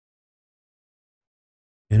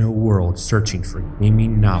In a world searching for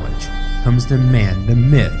gaming knowledge comes the man, the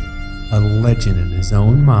myth, a legend in his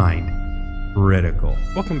own mind, Critical.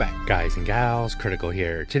 Welcome back, guys and gals. Critical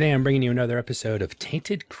here. Today I'm bringing you another episode of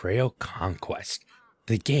Tainted Grail Conquest,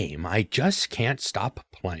 the game I just can't stop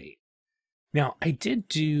playing. Now, I did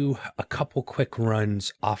do a couple quick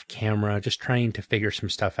runs off camera, just trying to figure some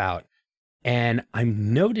stuff out, and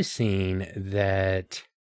I'm noticing that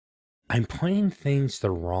I'm playing things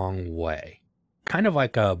the wrong way. Kind of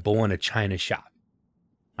like a bull in a china shop.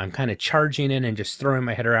 I'm kind of charging in and just throwing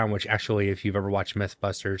my head around, which actually, if you've ever watched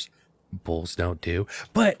Mythbusters, bulls don't do,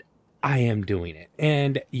 but I am doing it.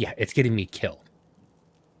 And yeah, it's getting me killed.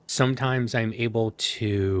 Sometimes I'm able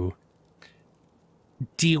to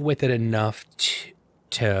deal with it enough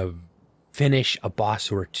to finish a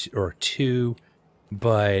boss or two,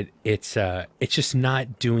 but it's just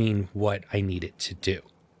not doing what I need it to do.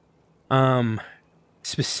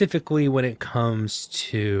 Specifically when it comes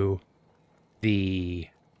to the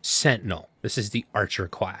Sentinel. This is the Archer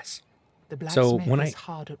class. The blacksmith is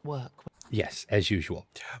hard at work. Yes, as usual.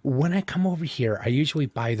 When I come over here, I usually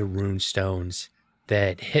buy the rune stones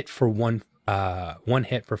that hit for one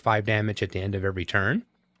hit for 5 damage at the end of every turn.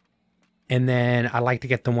 And then I like to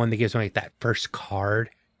get the one that gives me like that first card.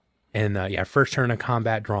 And yeah, first turn of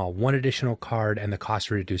combat, draw 1 additional card and the cost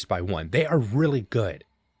reduced by 1. They are really good.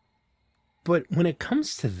 But when it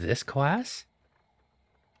comes to this class,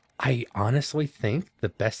 I honestly think the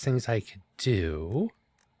best things I could do...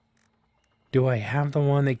 Do I have the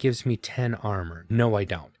one that gives me 10 armor? No, I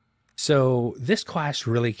don't. So this class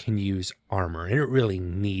really can use armor, and it really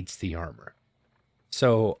needs the armor.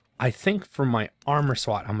 So I think for my armor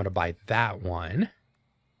slot, I'm going to buy that one.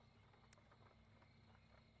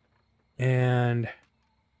 And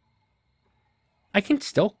I can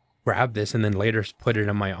still grab this and then later put it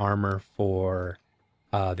in my armor for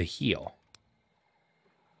the heal.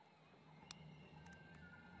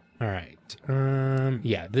 All right.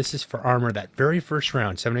 Yeah, this is for armor. That very first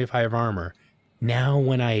round, 75 armor. Now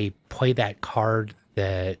when I play that card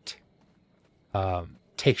that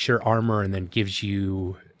takes your armor and then gives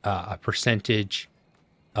you a percentage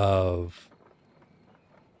of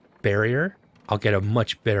barrier, I'll get a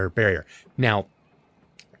much better barrier. Now,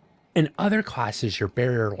 in other classes, your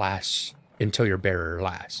barrier lasts until your barrier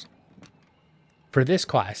lasts. For this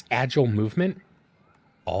class, agile movement,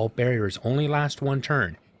 all barriers only last 1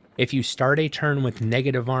 turn. If you start a turn with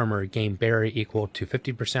negative armor, gain barrier equal to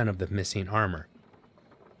 50% of the missing armor.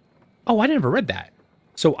 Oh, I never read that.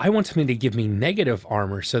 So I want something to give me negative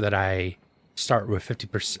armor so that I start with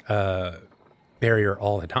 50% barrier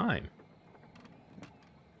all the time.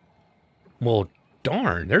 Well,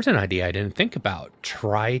 darn, there's an idea I didn't think about.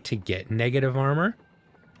 Try to get negative armor.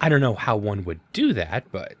 I don't know how one would do that,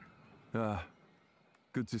 but...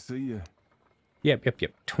 Good to see you. Yep.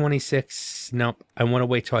 26. Nope. I want to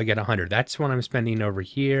wait till I get 100. That's what I'm spending over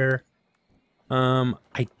here.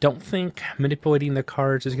 I don't think manipulating the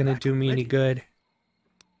cards is going to do me any good.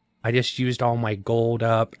 I just used all my gold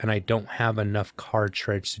up, and I don't have enough card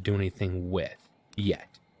shreds to do anything with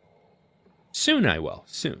yet. Soon I will.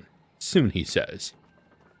 Soon. Soon, he says.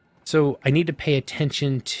 So I need to pay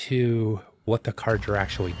attention to what the cards are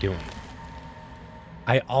actually doing.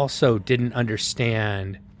 I also didn't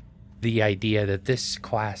understand the idea that this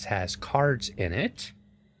class has cards in it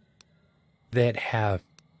that have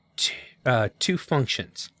two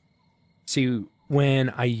functions. See, when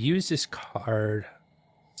I use this card,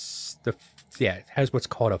 it has what's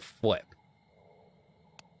called a flip.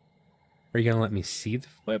 Are you going to let me see the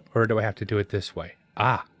flip, or do I have to do it this way?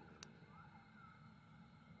 Ah.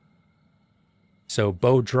 So,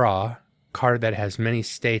 bow draw, card that has many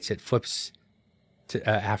states, it flips to,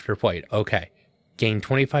 after played. Okay. Gain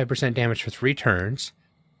 25% damage for 3 turns.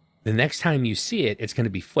 The next time you see it, it's going to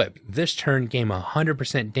be flipped. This turn, gain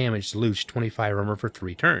 100% damage, lose 25 armor for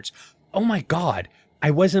 3 turns. Oh my god.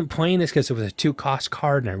 I wasn't playing this because it was a 2-cost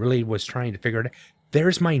card, and I really was trying to figure it out.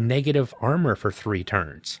 There's my negative armor for 3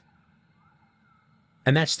 turns.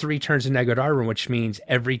 And that's 3 turns of negative armor, which means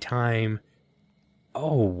every time...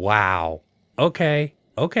 Oh, wow. Okay.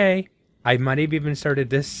 I might have even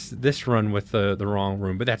started this run with the wrong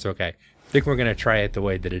room, but that's okay. I think we're going to try it the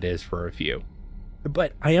way that it is for a few.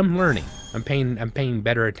 But I am learning. I'm paying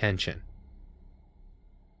better attention.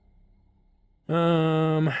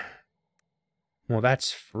 Well,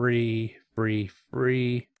 that's free. We're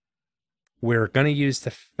going to use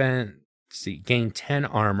the gain 10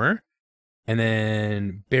 armor, and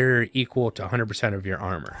then barrier equal to 100% of your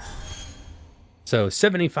armor. So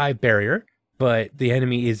 75 barrier, but the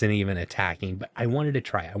enemy isn't even attacking. But I wanted to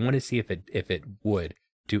try. I want to see if it would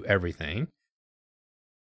do everything.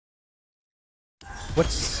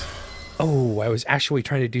 What's... Oh, I was actually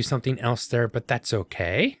trying to do something else there, but that's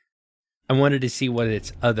okay. I wanted to see what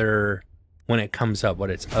its other... When it comes up, what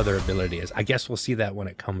its other ability is. I guess we'll see that when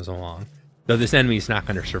it comes along. Though this enemy is not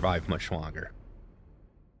going to survive much longer.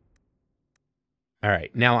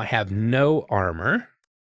 Alright, now I have no armor.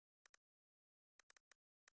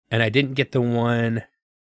 And I didn't get the one...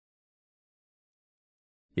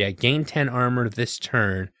 Yeah, gain 10 armor this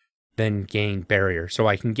turn, then gain barrier. So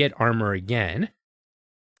I can get armor again.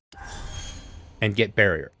 And get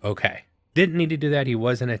barrier. Okay. Didn't need to do that. He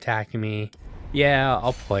wasn't attacking me. Yeah,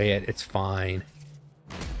 I'll play it. It's fine.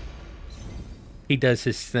 He does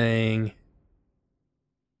his thing.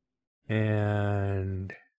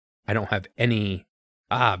 And I don't have any...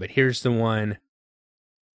 Ah, but here's the one.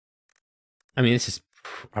 I mean, this is...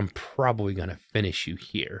 I'm probably going to finish you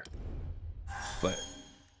here. But...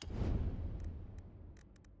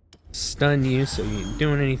 Stun you so you ain't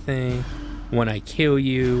doing anything. When I kill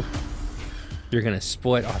you, you're going to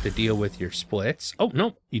split. I'll have to deal with your splits. Oh,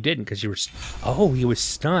 no, you didn't because you were... Oh, he was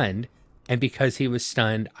stunned. And because he was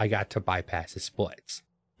stunned, I got to bypass his splits.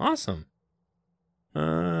 Awesome.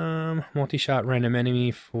 Multi-shot random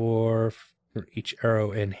enemy for each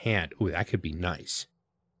arrow in hand. Ooh, that could be nice.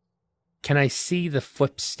 Can I see the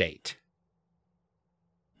flip state?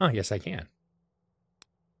 Oh, yes, I can.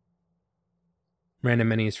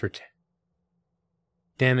 Random enemies for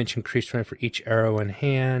damage increased for each arrow in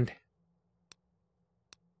hand.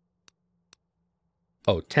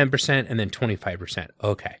 Oh, 10% and then 25%.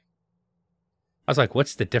 Okay. I was like,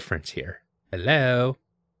 what's the difference here? Hello?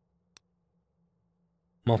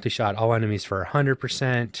 Multi-shot all enemies for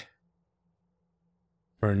 100%.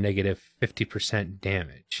 For a negative 50%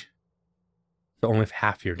 damage. So only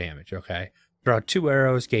half your damage, okay. Draw 2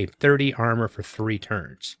 arrows, gave 30 armor for 3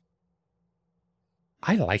 turns.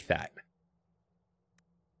 I like that.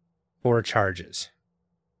 4 charges.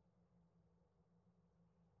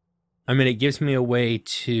 I mean, it gives me a way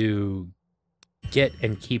to get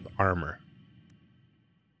and keep armor.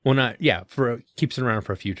 Well, not, yeah, keeps it around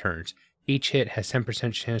for a few turns. Each hit has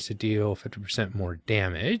 10% chance to deal 50% more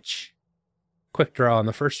damage. Quick draw. On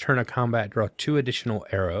the first turn of combat, draw 2 additional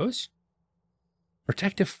arrows.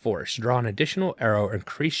 Protective Force. Draw an additional arrow.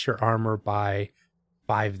 Increase your armor by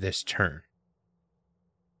 5 this turn.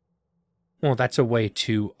 Well, that's a way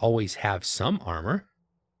to always have some armor.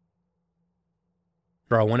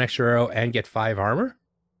 Draw 1 extra arrow and get 5 armor?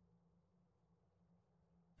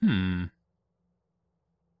 Do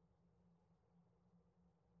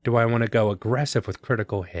I want to go aggressive with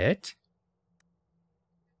critical hit?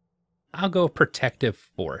 I'll go Protective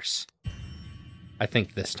Force. I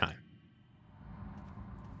think this time.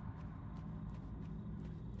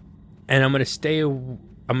 And I'm going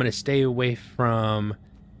to stay away from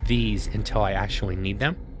these until I actually need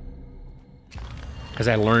them. Because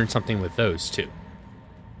I learned something with those too.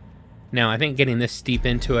 Now, I think getting this deep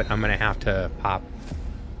into it, I'm going to have to pop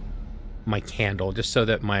my candle just so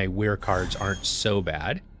that my weird cards aren't so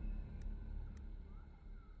bad.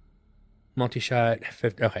 Multi-shot.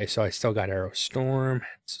 Okay, so I still got Arrow Storm.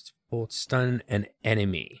 It's Bolt Stun an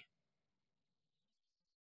enemy.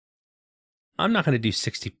 I'm not going to do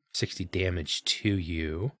 60 damage to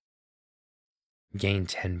you. Gain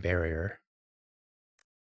 10 barrier.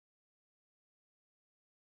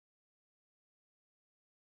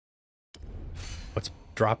 Let's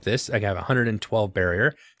drop this. I got 112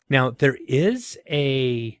 barrier. Now, there is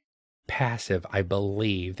a passive, I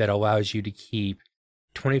believe, that allows you to keep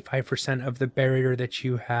 25% of the barrier that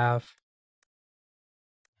you have.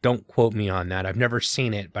 Don't quote me on that. I've never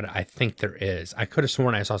seen it, but I think there is. I could have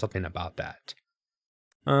sworn I saw something about that.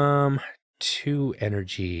 2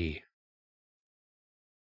 energy.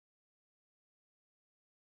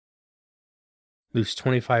 Lose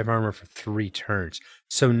 25 armor for 3 turns.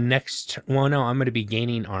 So next, well, no, I'm going to be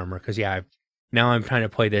gaining armor because, yeah, now I'm trying to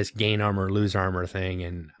play this gain armor, lose armor thing,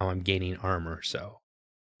 and now I'm gaining armor, so.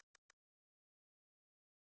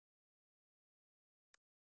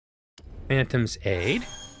 Phantom's Aid.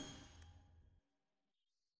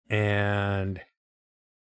 And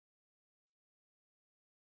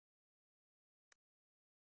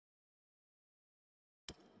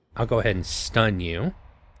I'll go ahead and stun you,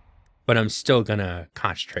 but I'm still going to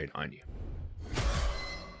concentrate on you.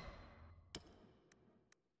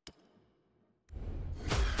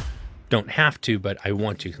 Don't have to, but I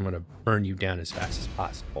want to because I'm going to burn you down as fast as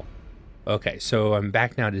possible. Okay, so I'm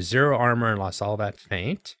back now to 0 armor and lost all that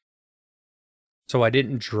feint. So I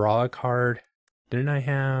didn't draw a card. Didn't I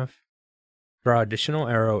have? Draw additional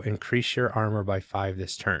arrow, increase your armor by 5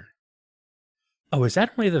 this turn. Oh, is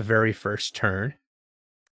that only the very first turn?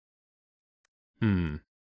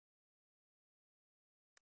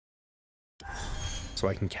 So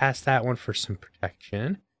I can cast that one for some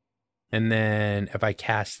protection. And then if I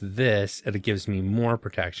cast this, it gives me more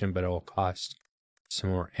protection, but it will cost some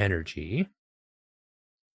more energy.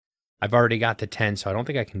 I've already got the 10, so I don't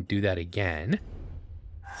think I can do that again.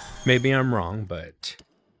 Maybe I'm wrong, but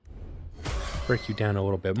break you down a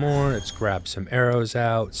little bit more. Let's grab some arrows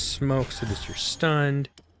out. Smoke so that you're stunned.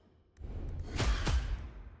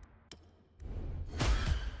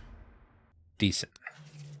 Decent.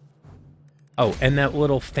 Oh, and that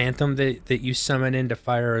little phantom that you summon into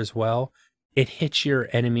fire as well, it hits your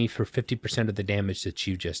enemy for 50% of the damage that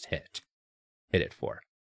you just hit it for.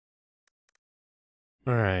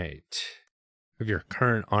 All right. Of your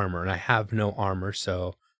current armor, and I have no armor,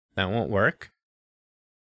 so that won't work.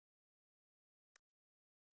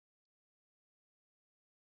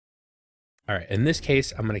 All right, in this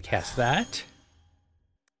case, I'm going to cast that.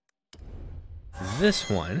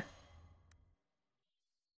 This one.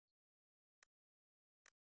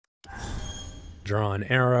 Draw an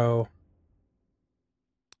arrow.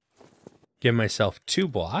 Give myself 2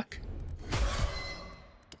 block.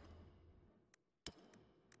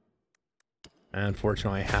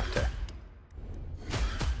 Unfortunately, I have to.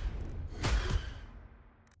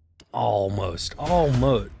 Almost.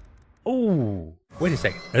 Oh, wait a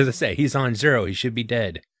second. As I say, he's on 0. He should be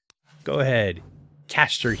dead. Go ahead.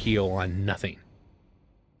 Cast your heal on nothing.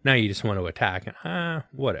 Now you just want to attack.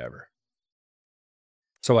 Whatever.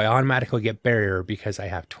 So I automatically get barrier because I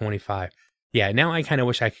have 25. Yeah, now I kind of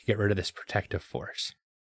wish I could get rid of this protective force.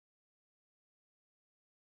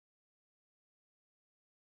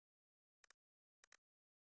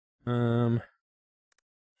 Gain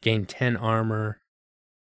 10 armor.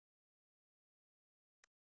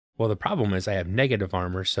 Well, the problem is I have negative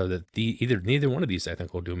armor, so that neither one of these I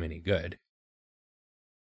think will do me any good.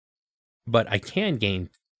 But I can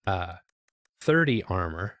gain 30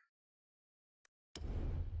 armor.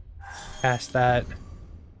 Cast that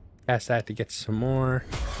to get some more.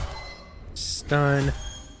 Stun.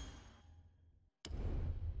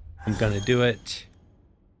 I'm gonna do it.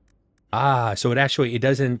 So it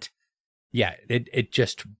doesn't, yeah, it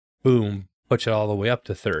just, boom, puts it all the way up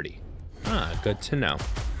to 30. Good to know.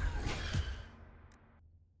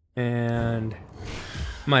 And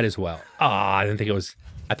might as well. I didn't think it was,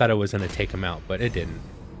 I thought it was gonna take him out, but it didn't.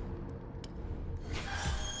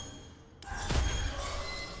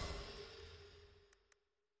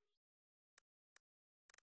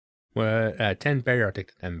 Well, 10 barrier, I'll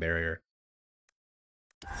take the 10 barrier.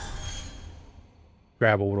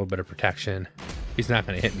 Grab a little bit of protection. He's not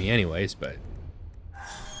going to hit me anyways, but...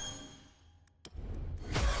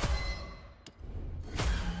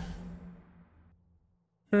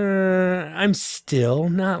 I'm still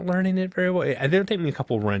not learning it very well. It'll take me a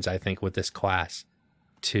couple runs, I think, with this class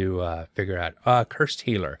to figure out. Cursed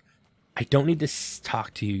Healer. I don't need to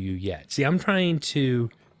talk to you yet. See, I'm trying to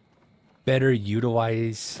better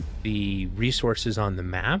utilize the resources on the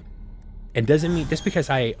map. And doesn't mean, just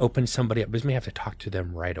because I open somebody up, doesn't mean I have to talk to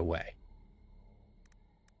them right away.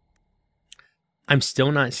 I'm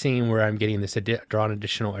still not seeing where I'm getting this draw an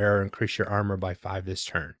additional arrow, increase your armor by 5 this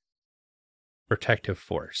turn. Protective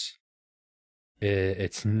force.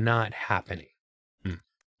 It's not happening.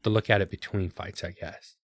 To look at it between fights, I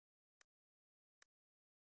guess.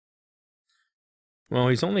 Well,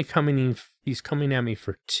 he's only coming in, he's coming at me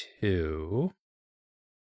for 2.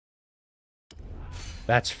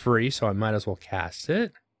 That's free, so I might as well cast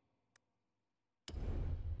it.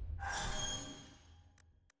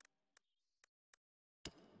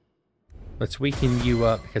 Let's weaken you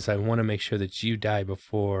up because I want to make sure that you die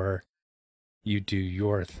before you do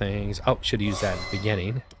your things. Oh, should have used that at the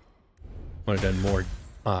beginning. Would have done more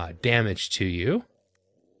damage to you.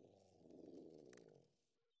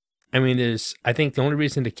 I mean, I think the only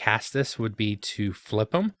reason to cast this would be to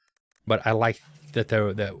flip them, but I like that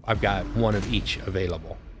I've got one of each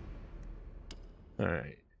available. All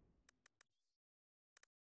right.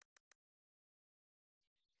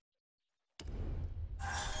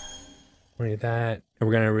 Look at that. And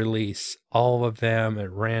we're going to release all of them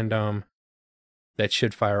at random. That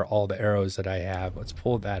should fire all the arrows that I have. Let's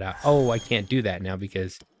pull that out. Oh, I can't do that now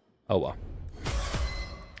because... Oh, well.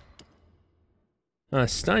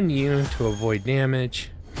 Stun you to avoid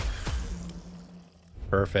damage.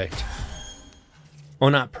 Perfect. Well,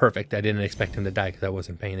 not perfect. I didn't expect him to die because I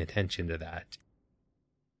wasn't paying attention to that.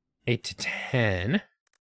 8 to 10.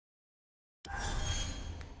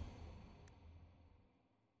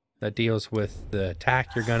 That deals with the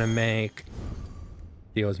attack you're going to make.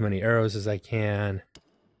 Deal as many arrows as I can.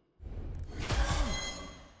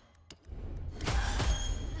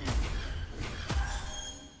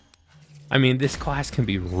 I mean, this class can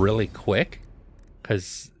be really quick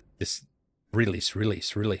because this release.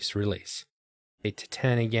 8 to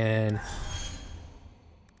 10 again.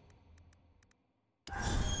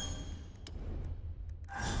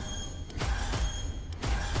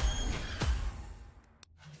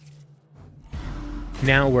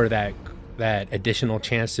 Now where that additional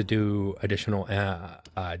chance to do additional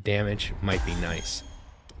damage might be nice.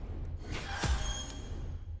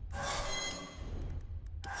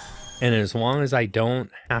 And as long as I don't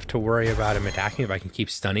have to worry about him attacking, if I can keep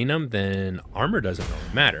stunning him, then armor doesn't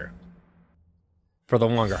really matter. For the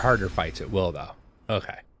longer, harder fights, it will, though.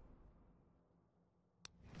 Okay.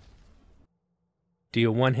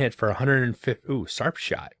 Deal 1 hit for 150. Ooh, Sarp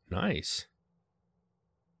shot. Nice.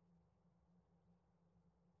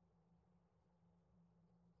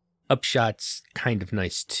 Upshot's kind of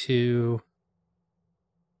nice, too.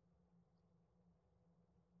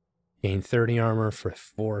 Gain 30 armor for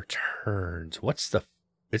 4 turns. What's the...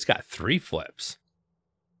 It's got 3 flips.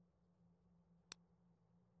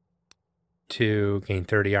 2, gain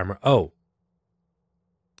 30 armor. Oh.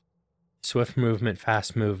 Swift movement,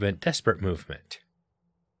 fast movement, desperate movement.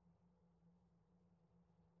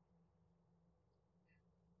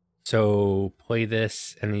 So play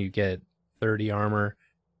this and then you get 30 armor.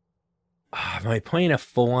 Am I playing a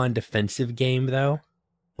full-on defensive game, though?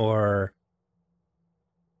 Or...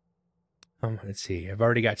 let's see. I've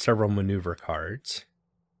already got several maneuver cards.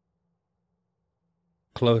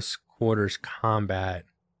 Close quarters combat.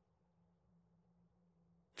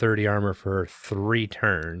 30 armor for 3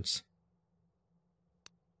 turns.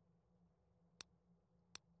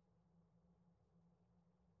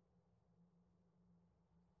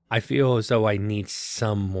 I feel as though I need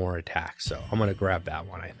some more attacks, so I'm going to grab that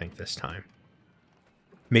one, I think, this time.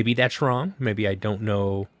 Maybe that's wrong. Maybe I don't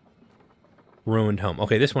know... Ruined Home.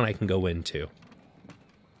 Okay, this one I can go into.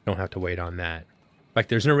 Don't have to wait on that. Like,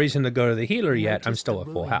 there's no reason to go to the healer yet. I'm still at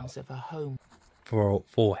full health. For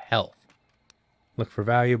full health. Look for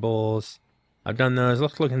valuables. I've done those.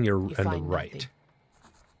 Look on the right.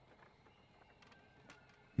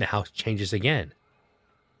 The house changes again.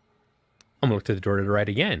 I'm gonna look to the door to the right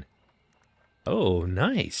again. Oh,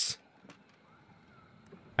 nice.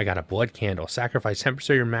 I got a blood candle. Sacrifice 10%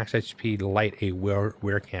 of your max HP to light a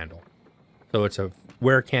wear candle. So it's a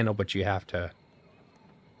wear candle, but you have to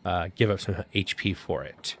give up some HP for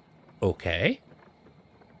it. Okay.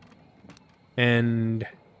 And...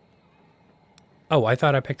 oh, I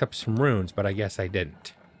thought I picked up some runes, but I guess I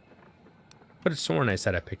didn't. But it's sworn I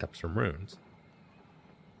said I picked up some runes.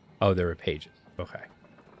 Oh, there were pages. Okay.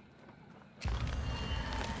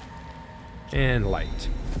 And light.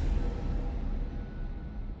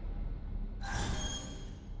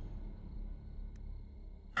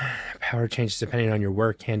 Power changes depending on your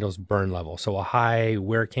wear candle's burn level. So a high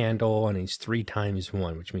wear candle, and he's 3 times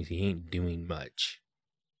 1, which means he ain't doing much.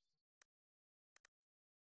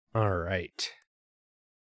 All right.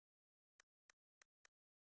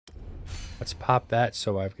 Let's pop that.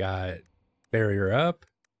 So I've got barrier up.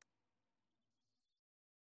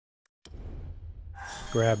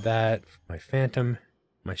 Grab that. My phantom.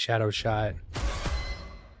 My shadow shot.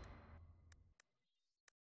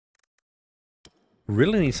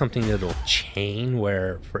 Really need something that'll chain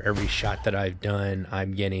where for every shot that I've done,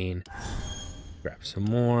 I'm getting... grab some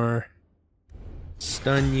more.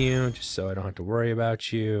 Stun you, just so I don't have to worry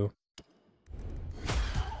about you.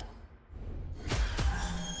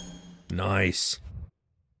 Nice.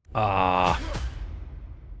 Ah.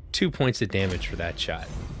 2 points of damage for that shot.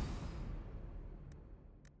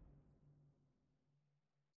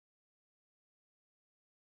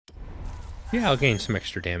 Yeah, I'll gain some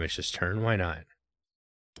extra damage this turn. Why not?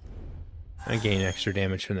 I gain extra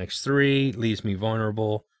damage for the next 3. Leaves me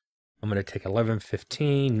vulnerable. I'm going to take 11,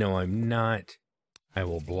 15. No, I'm not. I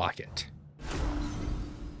will block it.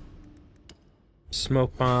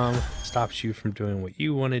 Smoke bomb stops you from doing what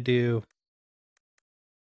you want to do.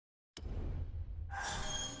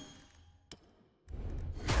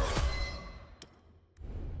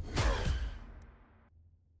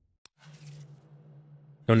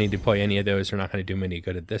 Don't need to play any of those. They're not going to do me any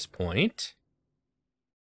good at this point.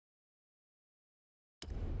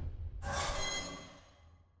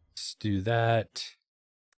 Let's do that.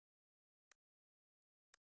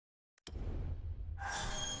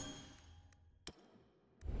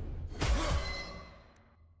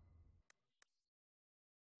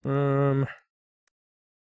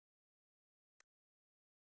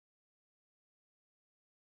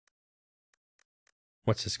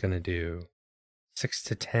 What's this going to do? 6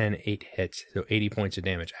 to 10, 8 hits, so 80 points of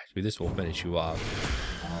damage. Actually, this will finish you off.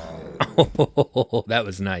 Oh, that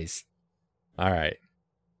was nice. All right.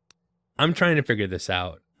 I'm trying to figure this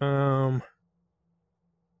out.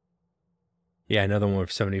 Yeah, another one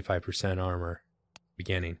with 75% armor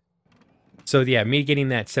beginning. So yeah, me getting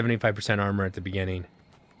that 75% armor at the beginning.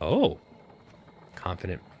 Oh,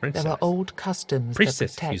 confident princess. There are old customs that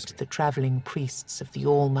protect the traveling priests of the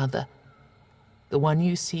All-Mother. The one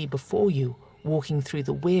you see before you, walking through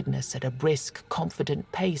the weirdness at a brisk, confident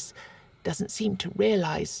pace, doesn't seem to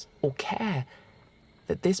realize or care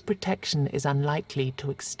that this protection is unlikely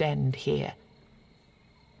to extend here.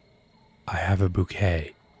 I have a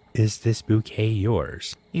bouquet. Is this bouquet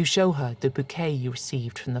yours? You show her the bouquet you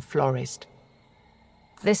received from the florist.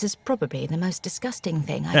 This is probably the most disgusting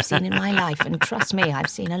thing I've seen in my life, and trust me, I've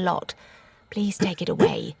seen a lot. Please take it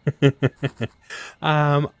away.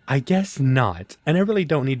 I guess not. And I really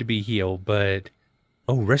don't need to be healed, but...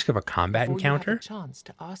 Oh, risk of a combat encounter? You have a chance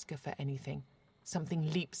to ask her for anything.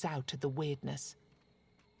 Something leaps out of the weirdness.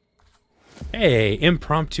 Hey,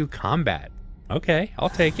 impromptu combat. Okay, I'll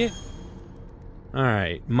take it.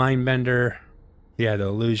 Alright, Mindbender. Yeah, the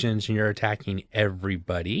illusions, and you're attacking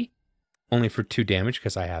everybody. Only for 2 damage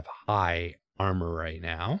because I have high armor right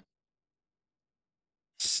now.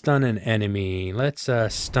 Stun an enemy. Let's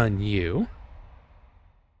stun you.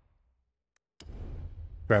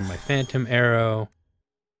 Grab my phantom arrow.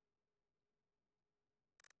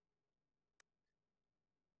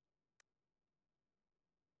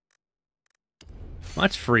 Well,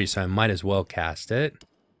 that's free, so I might as well cast it.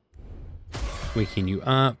 Waking you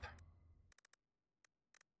up.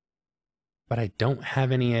 But I don't have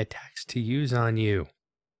any attacks to use on you.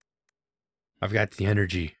 I've got the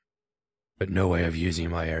energy, but no way of using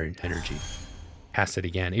my energy. Cast it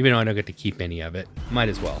again, even though I don't get to keep any of it. Might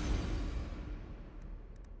as well.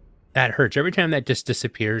 That hurts. Every time that just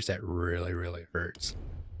disappears, that really, really hurts.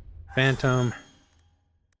 Phantom.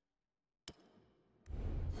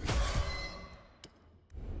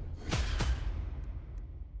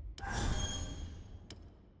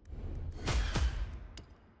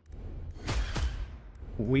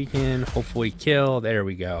 We can hopefully kill. There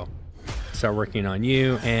we go. Start working on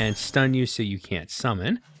you and stun you so you can't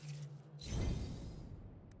summon.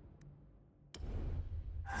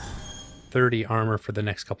 30 armor for the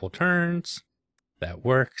next couple turns. That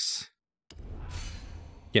works.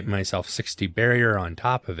 Get myself 60 barrier on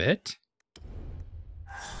top of it.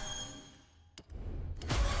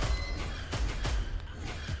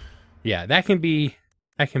 Yeah, that can be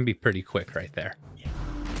pretty quick right there.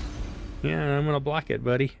 Yeah, I'm gonna block it,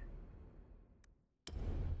 buddy.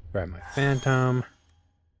 Grab my phantom.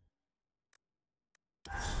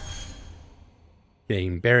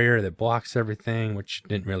 Getting barrier that blocks everything, which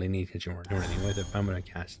didn't really need because you weren't doing anything with it. But I'm gonna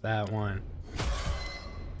cast that one.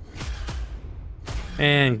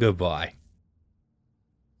 And goodbye.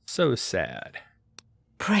 So sad.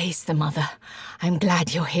 Praise the Mother. I'm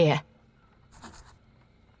glad you're here.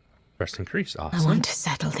 Rest increase, awesome. I want to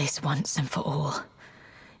settle this once and for all.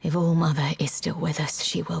 If All-Mother is still with us,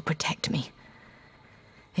 she will protect me.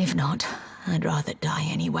 If not, I'd rather die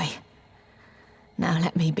anyway. Now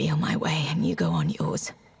let me be on my way and you go on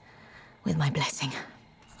yours. With my blessing.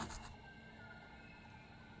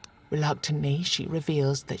 Reluctantly, she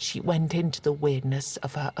reveals that she went into the weirdness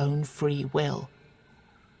of her own free will.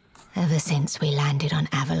 Ever since we landed on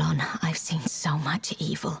Avalon, I've seen so much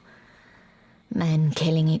evil. Men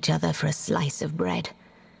killing each other for a slice of bread.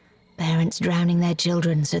 Parents drowning their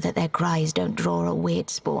children so that their cries don't draw a weird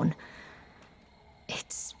spawn.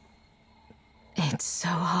 It's so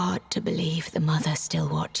hard to believe the Mother still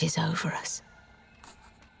watches over us.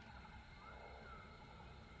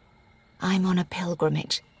 I'm on a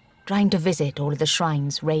pilgrimage, trying to visit all of the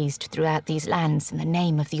shrines raised throughout these lands in the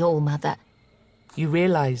name of the All-Mother. You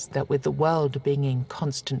realize that with the world being in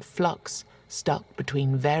constant flux, stuck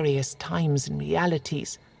between various times and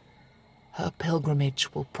realities, her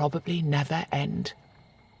pilgrimage will probably never end.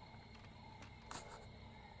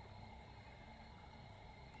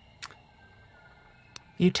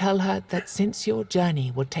 You tell her that since your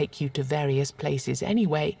journey will take you to various places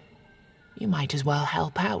anyway, you might as well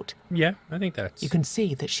help out. Yeah, I think that's... You can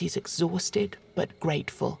see that she's exhausted but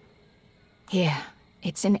grateful. Here,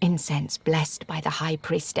 it's an incense blessed by the High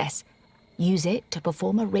Priestess. Use it to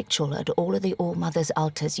perform a ritual at all of the All-Mother's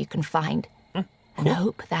altars you can find. Cool. And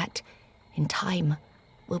hope that, in time,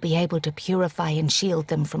 we'll be able to purify and shield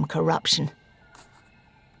them from corruption.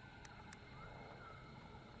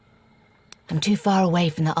 I'm too far away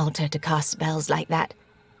from the altar to cast spells like that.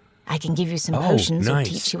 I can give you some potions or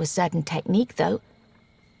teach you a certain technique, though.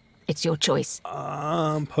 It's your choice.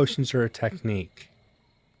 Potions are a technique.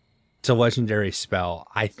 It's a legendary spell.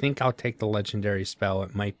 I think I'll take the legendary spell.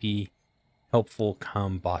 It might be helpful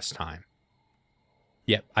come boss time.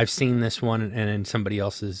 Yep, I've seen this one in somebody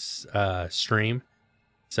else's stream.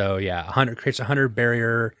 So yeah, 100 creates 100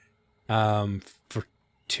 barrier for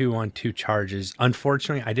 2-on-2 charges.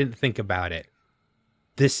 Unfortunately, I didn't think about it.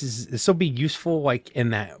 This will be useful like in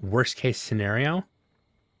that worst case scenario.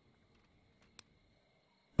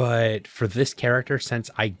 But for this character, since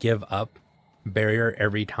I give up barrier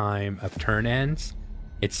every time a turn ends,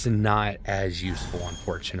 it's not as useful,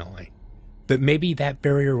 unfortunately. But maybe that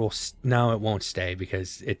barrier will... No, it won't stay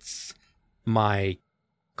because it's... My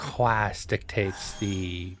class dictates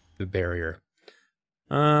the barrier.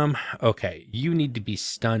 Okay. You need to be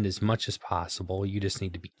stunned as much as possible. You just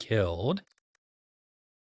need to be killed.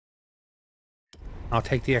 I'll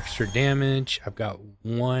take the extra damage. I've got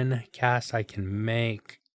one cast I can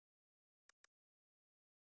make.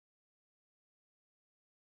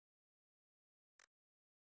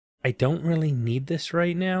 I don't really need this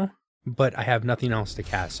right now, but I have nothing else to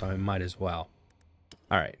cast, so I might as well.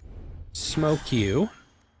 All right. Smoke you.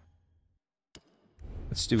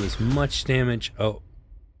 Let's do as much damage. Oh,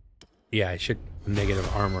 yeah, I should negative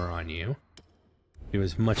armor on you. Do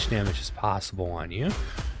as much damage as possible on you.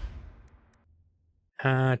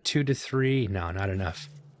 2 to 3. No, not enough.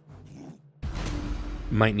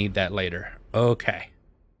 Might need that later. Okay.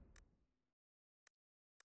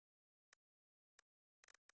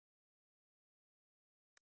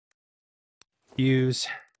 Use.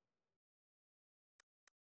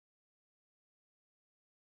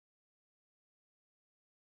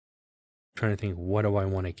 Trying to think, what do I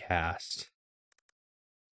want to cast?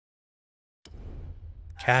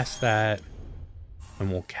 Cast that,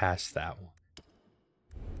 and we'll cast that one.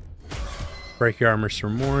 Break your armor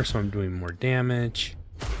some more, so I'm doing more damage.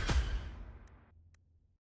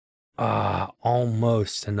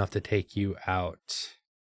 Almost enough to take you out.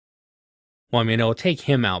 Well, I mean, it'll take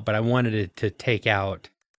him out, but I wanted it to take out...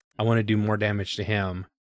 I want to do more damage to him.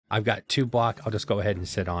 I've got 2 block. I'll just go ahead and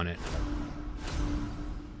sit on it.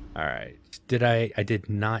 Alright. I did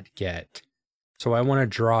not get... So I want to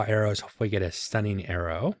draw arrows. Hopefully get a stunning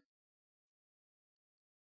arrow.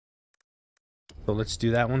 So let's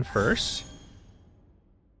do that one first.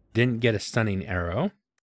 Didn't get a stunning arrow.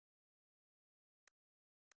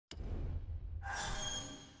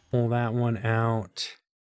 Pull that one out.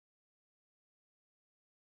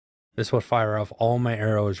 This will fire off all my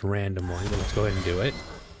arrows randomly, but let's go ahead and do it.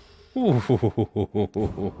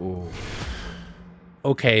 Ooh.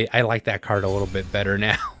 Okay, I like that card a little bit better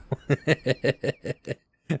now.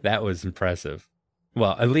 That was impressive.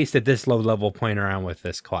 Well, at least at this low level playing around with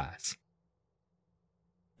this class.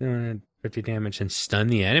 50 damage and stun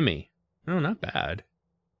the enemy. Oh, not bad.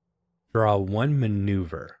 Draw 1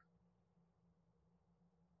 maneuver.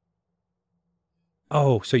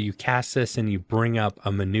 Oh, so you cast this and you bring up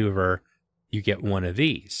a maneuver, you get one of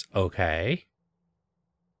these. Okay.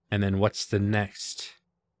 And then what's the next?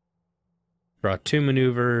 Draw 2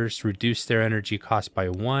 maneuvers, reduce their energy cost by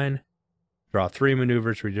 1. Draw 3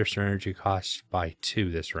 maneuvers, reduce their energy cost by 2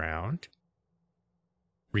 this round.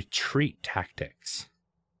 Retreat tactics.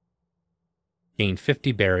 Gain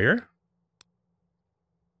 50 barrier.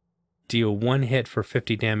 Deal 1 hit for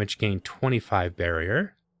 50 damage, gain 25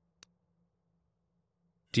 barrier.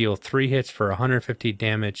 Deal 3 hits for 150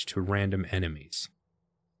 damage to random enemies.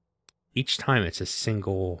 Each time it's a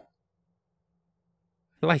single...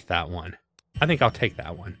 I like that one. I think I'll take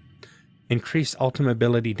that one. Increase ultimate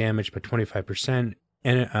ability damage by 25%.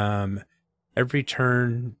 And every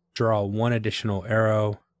turn, draw 1 additional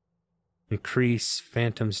arrow. Increase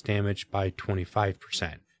Phantom's damage by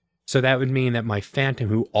 25%. So that would mean that my Phantom,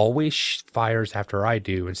 who always fires after I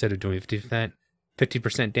do, instead of doing 50%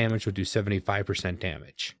 damage, will do 75%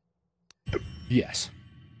 damage. Yes.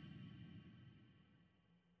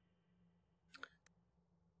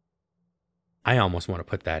 I almost want to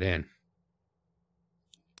put that in.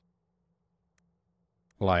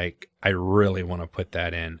 Like, I really want to put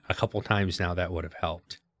that in. A couple times now that would have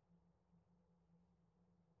helped.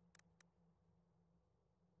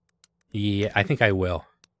 Yeah, I think I will.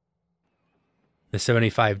 The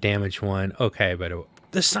 75 damage one. Okay, but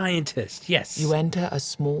the scientist, yes. You enter a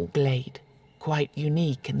small glade, quite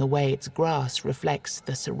unique in the way its grass reflects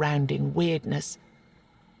the surrounding weirdness.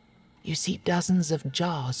 You see dozens of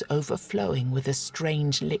jars overflowing with a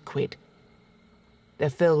strange liquid. They're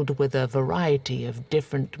filled with a variety of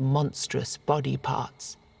different monstrous body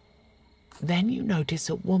parts. Then you notice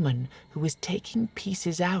a woman who is taking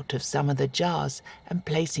pieces out of some of the jars and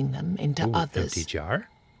placing them into others. Empty jar?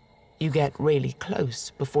 You get really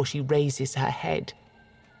close before she raises her head.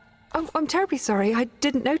 Oh, I'm terribly sorry. I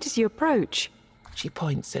didn't notice you approach. She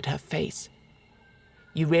points at her face.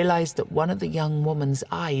 You realize that one of the young woman's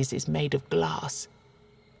eyes is made of glass.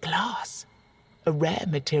 Glass? A rare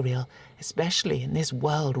material, especially in this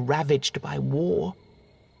world ravaged by war.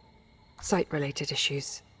 Site-related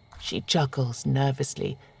issues. She chuckles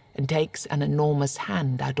nervously and takes an enormous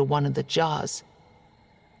hand out of one of the jars.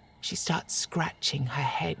 She starts scratching her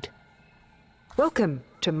head. Welcome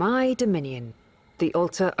to my dominion, the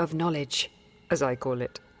Altar of Knowledge, as I call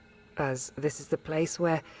it, as this is the place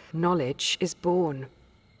where knowledge is born.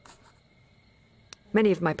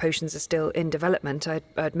 Many of my potions are still in development, I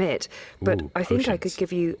admit, but I think I could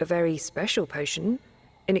give you a very special potion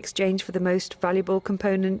in exchange for the most valuable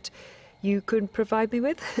component you could provide me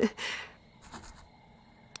with.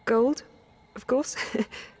 Gold, of course.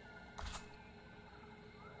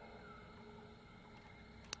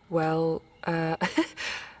 Well,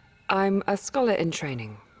 I'm a scholar in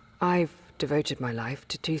training. I've devoted my life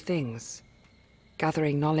to two things: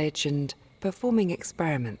 gathering knowledge and performing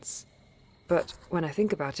experiments. But when I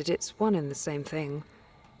think about it, it's one and the same thing.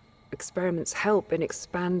 Experiments help in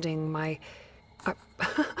expanding my... I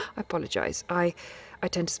apologize. I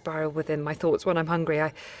tend to spiral within my thoughts when I'm hungry.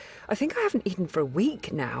 I think I haven't eaten for a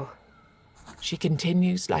week now. She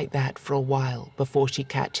continues like that for a while before she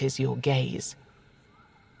catches your gaze.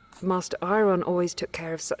 Master Iron always took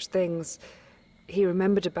care of such things. He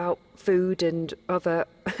remembered about food and other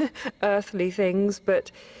earthly things,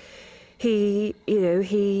 but he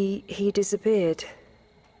disappeared.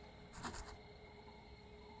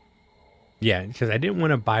 Yeah, because I didn't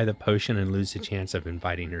want to buy the potion and lose the chance of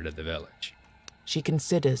inviting her to the village. She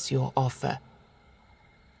considers your offer.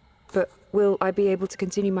 But will I be able to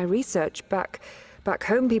continue my research? Back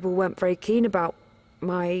home, people weren't very keen about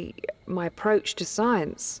my approach to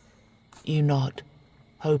science. You nod,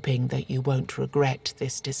 hoping that you won't regret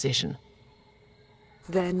this decision.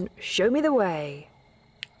 Then show me the way.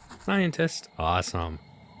 Scientist. Awesome.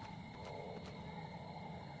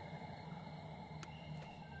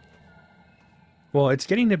 Well, it's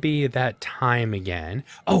getting to be that time again.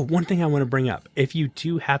 Oh, one thing I want to bring up. If you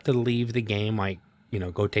do have to leave the game, like,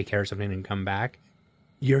 go take care of something and come back,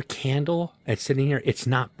 your candle, it's sitting here, it's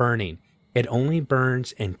not burning. It only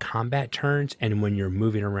burns in combat turns and when you're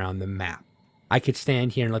moving around the map. I could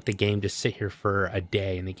stand here and let the game just sit here for a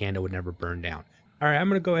day and the candle would never burn down. All right, I'm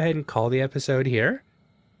going to go ahead and call the episode here.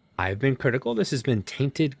 I've been Critical. This has been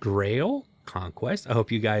Tainted Grail Conquest. I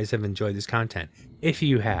hope you guys have enjoyed this content. If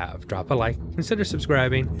you have, drop a like, consider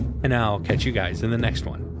subscribing, and I'll catch you guys in the next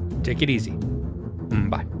one. Take it easy.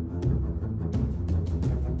 Bye.